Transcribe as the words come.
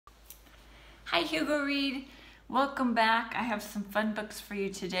Hi Hugo Reed, welcome back. I have some fun books for you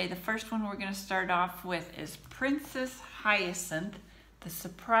today. The first one we're going to start off with is Princess Hyacinth, The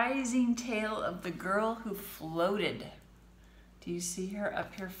Surprising Tale of the Girl Who Floated. Do you see her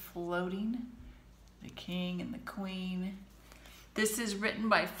up here floating? The king and the queen. This is written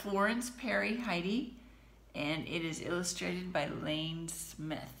by Florence Perry Heidi and it is illustrated by Lane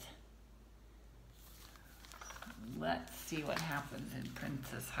Smith. Let's see what happens in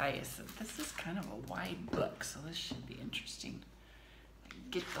Princess Hyacinth. This is kind of a wide book, so this should be interesting.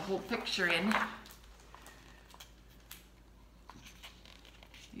 Get the whole picture in.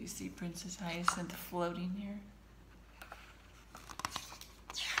 You see Princess Hyacinth floating here?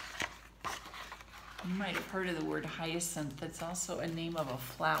 You might have heard of the word hyacinth. It's also a name of a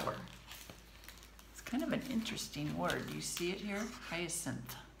flower. It's kind of an interesting word. Do you see it here?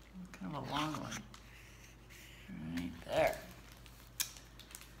 Hyacinth. Kind of a long one. Right there.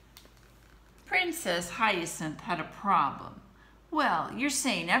 Princess Hyacinth had a problem. Well, you're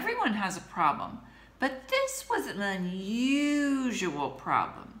saying everyone has a problem, but this was an unusual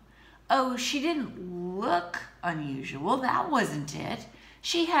problem. Oh, she didn't look unusual. That wasn't it.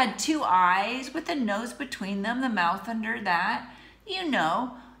 She had two eyes with a nose between them, the mouth under that. You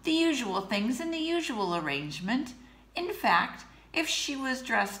know, the usual things in the usual arrangement. In fact, if she was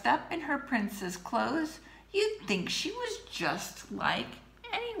dressed up in her princess clothes, you'd think she was just like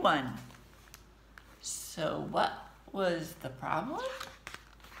anyone. So what was the problem?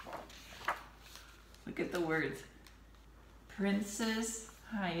 Look at the words. Princess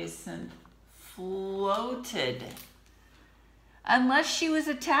Hyacinth floated. Unless she was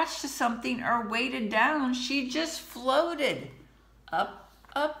attached to something or weighted down, she just floated. Up,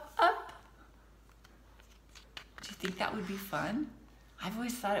 up, up. Do you think that would be fun? I've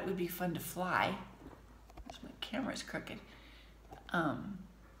always thought it would be fun to fly. My camera's crooked.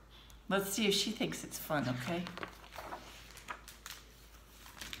 Let's see if she thinks it's fun, okay?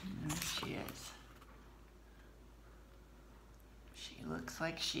 There she is. She looks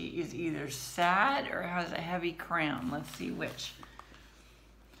like she is either sad or has a heavy crown. Let's see which.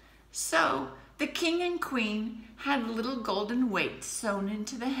 So, the king and queen had little golden weights sewn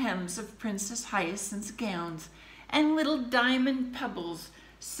into the hems of Princess Hyacinth's gowns and little diamond pebbles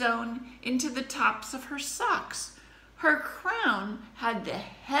sewn into the tops of her socks. Her crown had the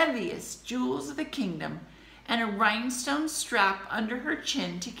heaviest jewels of the kingdom and a rhinestone strap under her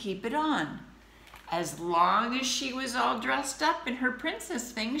chin to keep it on. As long as she was all dressed up in her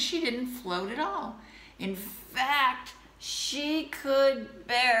princess things, she didn't float at all. In fact, she could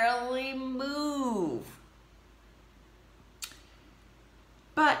barely move.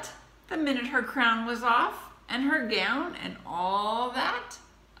 But the minute her crown was off and her gown and all that,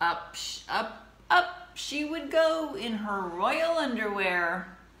 up, up, up she would go in her royal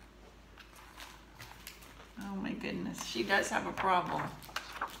underwear. Oh my goodness, she does have a problem.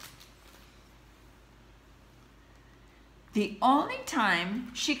 The only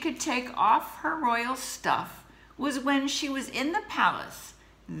time she could take off her royal stuff was when she was in the palace.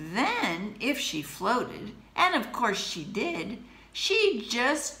 Then, if she floated, and of course she did, she'd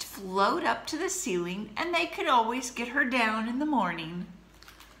just float up to the ceiling and they could always get her down in the morning.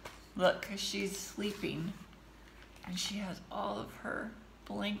 Look, she's sleeping and she has all of her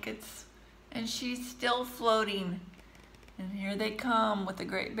blankets and she's still floating. And here they come with a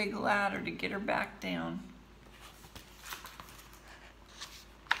great big ladder to get her back down.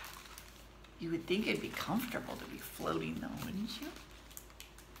 You would think it'd be comfortable to be floating though, wouldn't you?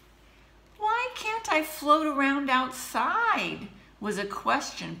 Why can't I float around outside? Was a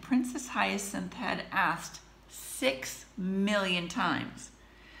question Princess Hyacinth had asked 6 million times.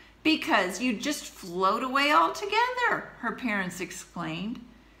 Because you just float away altogether, her parents explained.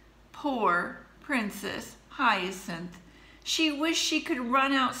 Poor Princess Hyacinth. She wished she could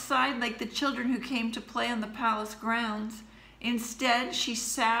run outside like the children who came to play on the palace grounds. Instead, she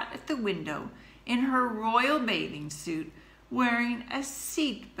sat at the window in her royal bathing suit, wearing a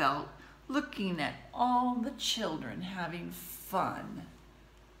seat belt, looking at all the children having fun.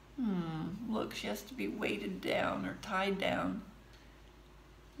 Look, she has to be weighted down or tied down.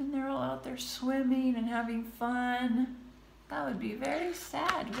 And they're all out there swimming and having fun. That would be very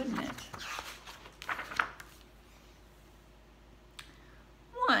sad, wouldn't it?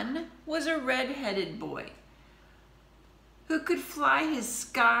 One was a red-headed boy who could fly his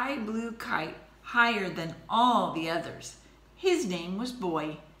sky blue kite higher than all the others. His name was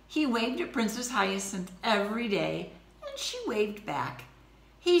Boy. He waved at Princess Hyacinth every day, and she waved back.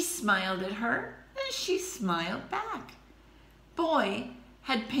 He smiled at her, and she smiled back. Boy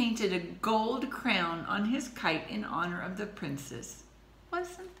had painted a gold crown on his kite in honor of the princess.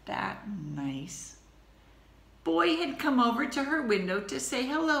 Wasn't that nice? Boy had come over to her window to say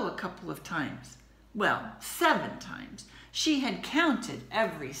hello a couple of times. Well, 7 times. She had counted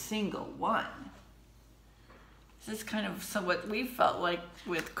every single one. This is kind of what we felt like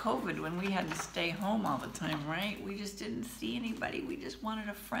with COVID when we had to stay home all the time, right? We just didn't see anybody. We just wanted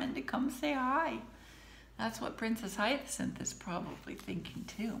a friend to come say hi. That's what Princess Hyacinth is probably thinking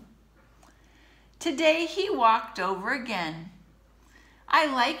too. Today he walked over again. I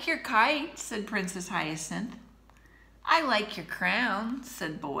like your kite, said Princess Hyacinth. I like your crown,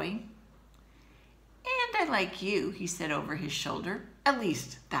 said Boy. And I like you, he said over his shoulder. At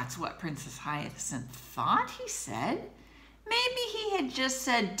least that's what Princess Hyacinth thought he said. Maybe he had just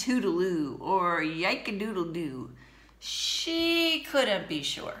said toodaloo or yike-a-doodle-doo. She couldn't be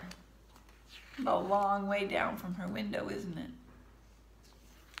sure. A long way down from her window, isn't it?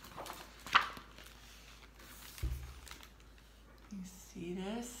 You see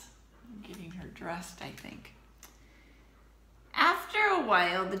this? I'm getting her dressed, I think. After a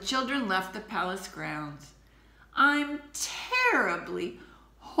while, the children left the palace grounds. I'm terribly,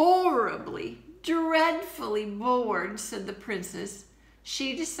 horribly, dreadfully bored, said the princess.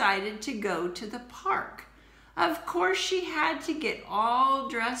 She decided to go to the park. Of course, she had to get all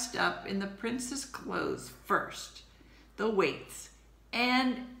dressed up in the princess clothes first. The weights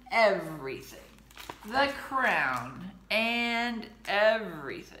and everything. The crown and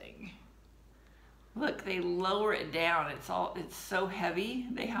everything. Look, they lower it down. It's so heavy.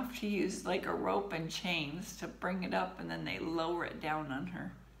 They have to use like a rope and chains to bring it up, and then they lower it down on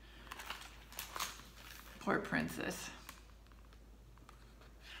her. Poor princess.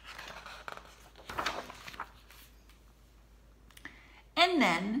 And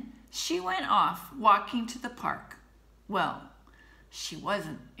then she went off walking to the park. Well, she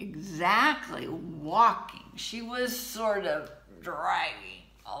wasn't exactly walking. She was sort of dragging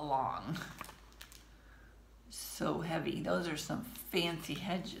along. So heavy. Those are some fancy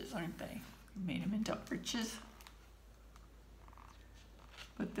hedges, aren't they? Made them into arches.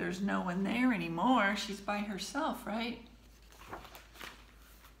 But there's no one there anymore. She's by herself, right?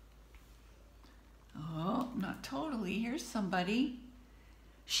 Oh, not totally. Here's somebody.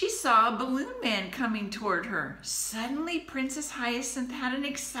 She saw a balloon man coming toward her. Suddenly, Princess Hyacinth had an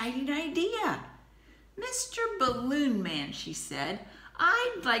exciting idea. Mr. Balloon Man, she said,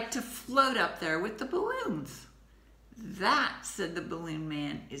 I'd like to float up there with the balloons. That, said the balloon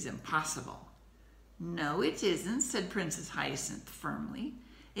man, is impossible. No, it isn't, said Princess Hyacinth firmly.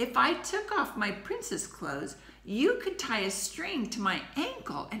 If I took off my princess clothes, you could tie a string to my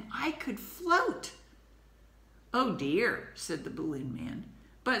ankle and I could float. Oh dear, said the balloon man.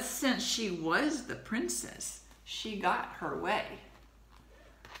 But since she was the princess, she got her way.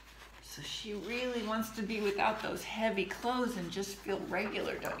 So she really wants to be without those heavy clothes and just feel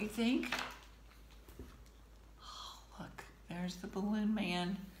regular, don't you think? Oh, look, there's the balloon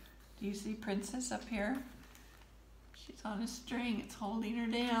man. Do you see Princess up here? She's on a string. It's holding her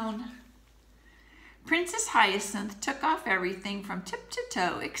down. Princess Hyacinth took off everything from tip to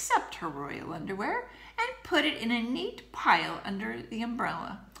toe except her royal underwear and put it in a neat pile under the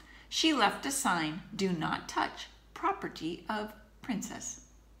umbrella. She left a sign, "Do not touch, property of princess."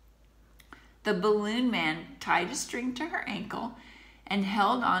 The balloon man tied a string to her ankle and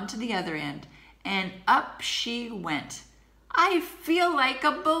held on to the other end, and up she went. "I feel like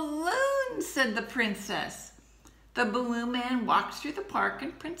a balloon," said the princess. The balloon man walked through the park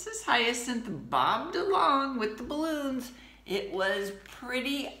and Princess Hyacinth bobbed along with the balloons. It was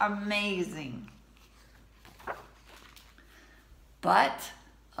pretty amazing. But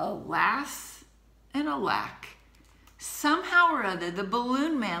alas and alack, somehow or other the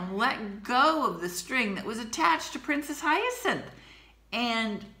balloon man let go of the string that was attached to Princess Hyacinth,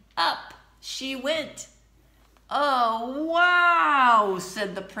 and up she went. "Oh, wow,"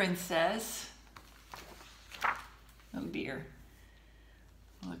 said the princess. Oh dear.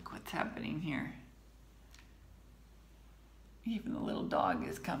 Look what's happening here. Even the little dog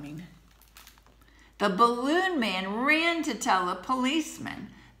is coming. The balloon man ran to tell a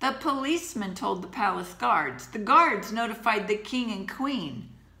policeman. The policeman told the palace guards. The guards notified the king and queen.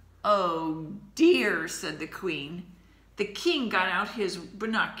 "Oh dear," said the queen. The king got out his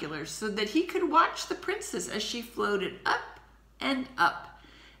binoculars so that he could watch the princess as she floated up and up.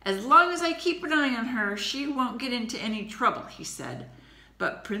 "As long as I keep an eye on her, she won't get into any trouble," he said.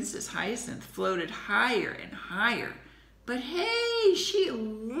 But Princess Hyacinth floated higher and higher. But hey, she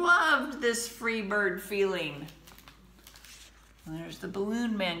loved this free bird feeling. And there's the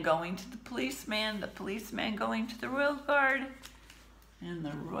balloon man going to the policeman going to the royal guard, and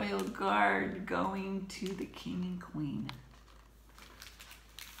the royal guard going to the king and queen.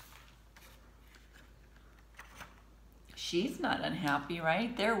 She's not unhappy,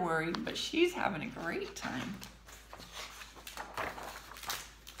 right? They're worried, but she's having a great time.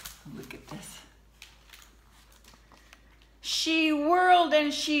 Look at this. She whirled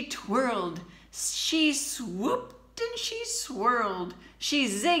and she twirled. She swooped and she swirled. She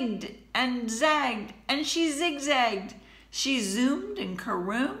zigged and zagged and she zigzagged. She zoomed and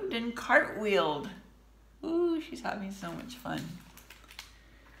caroomed and cartwheeled. Ooh, she's having so much fun.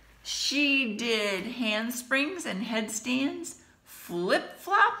 She did handsprings and headstands,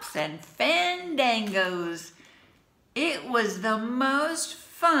 flip-flops and fandangos. It was the most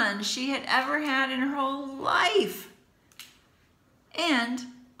fun she had ever had in her whole life. And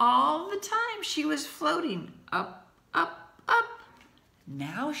all the time she was floating up, up, up.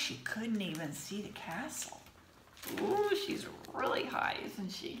 Now she couldn't even see the castle. Ooh, she's really high,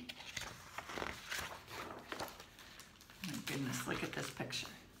 isn't she? My goodness, look at this picture.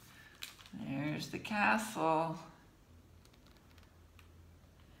 There's the castle.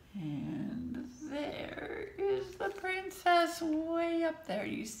 And there is the princess way up there. Do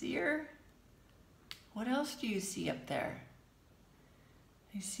you see her? What else do you see up there?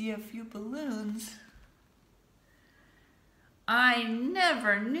 I see a few balloons. I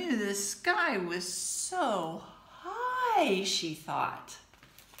never knew the sky was so high, she thought.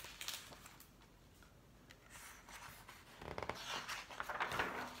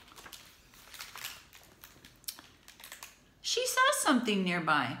 She saw something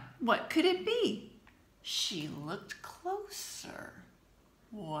nearby. What could it be? She looked closer.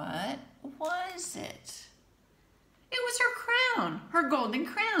 What was it? It was her crown, her golden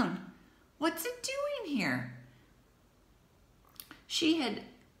crown. What's it doing here?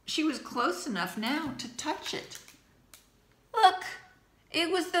 She was close enough now to touch it. Look,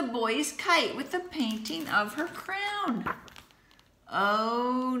 it was the boy's kite with the painting of her crown.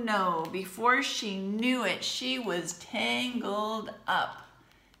 Oh no, before she knew it, she was tangled up.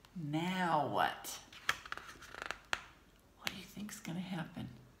 Now what? What do you think's gonna happen?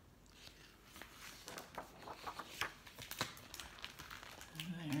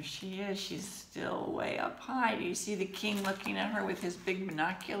 There she is. She's still way up high. Do you see the king looking at her with his big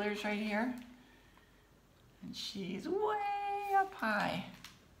binoculars right here? And she's way up high.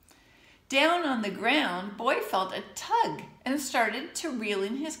 Down on the ground, Boy felt a tug and started to reel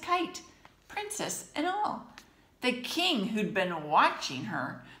in his kite, princess and all. The king, who'd been watching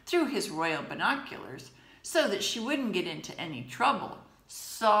her through his royal binoculars so that she wouldn't get into any trouble,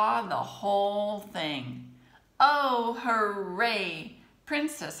 saw the whole thing. Oh, hooray!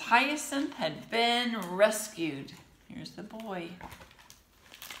 Princess Hyacinth had been rescued. Here's the boy.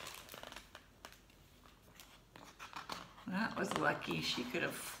 That was lucky. She could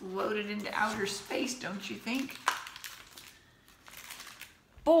have floated into outer space, don't you think?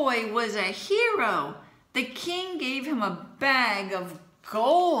 Boy was a hero. The king gave him a bag of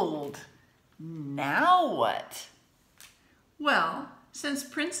gold. Now what? Well, since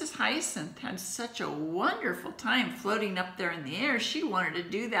Princess Hyacinth had such a wonderful time floating up there in the air, she wanted to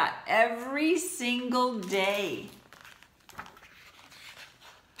do that every single day.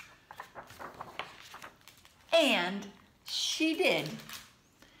 And she did.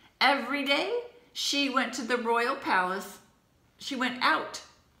 Every day she went to the royal palace. She went out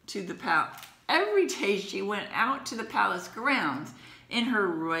to the palace. Every day she went out to the palace grounds in her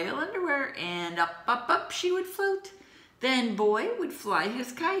royal underwear, and up, up, up she would float. Then Boy would fly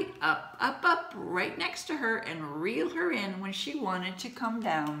his kite up, up, up right next to her and reel her in when she wanted to come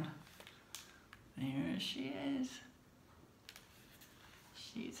down. There she is.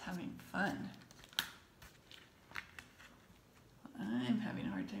 She's having fun. I'm having a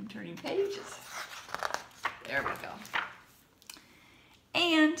hard time turning pages. There we go.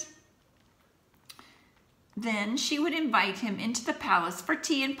 And then she would invite him into the palace for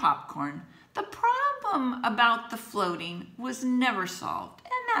tea and popcorn. The problem about the floating was never solved,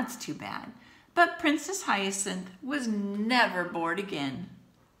 and that's too bad. But Princess Hyacinth was never bored again.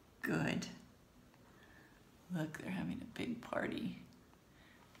 Good. Look, they're having a big party.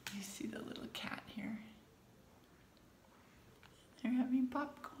 You see the little cat here? They're having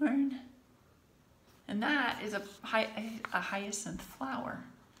popcorn. And that is a hyacinth flower.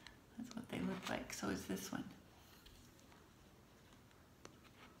 That's what they look like. So is this one.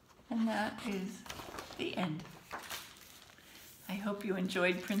 And that is the end. I hope you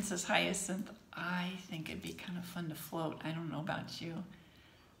enjoyed Princess Hyacinth. I think it'd be kind of fun to float. I don't know about you.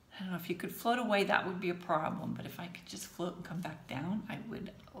 I don't know if you could float away, that would be a problem. But if I could just float and come back down, I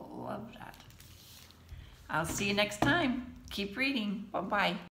would love that. I'll see you next time. Keep reading. Bye-bye.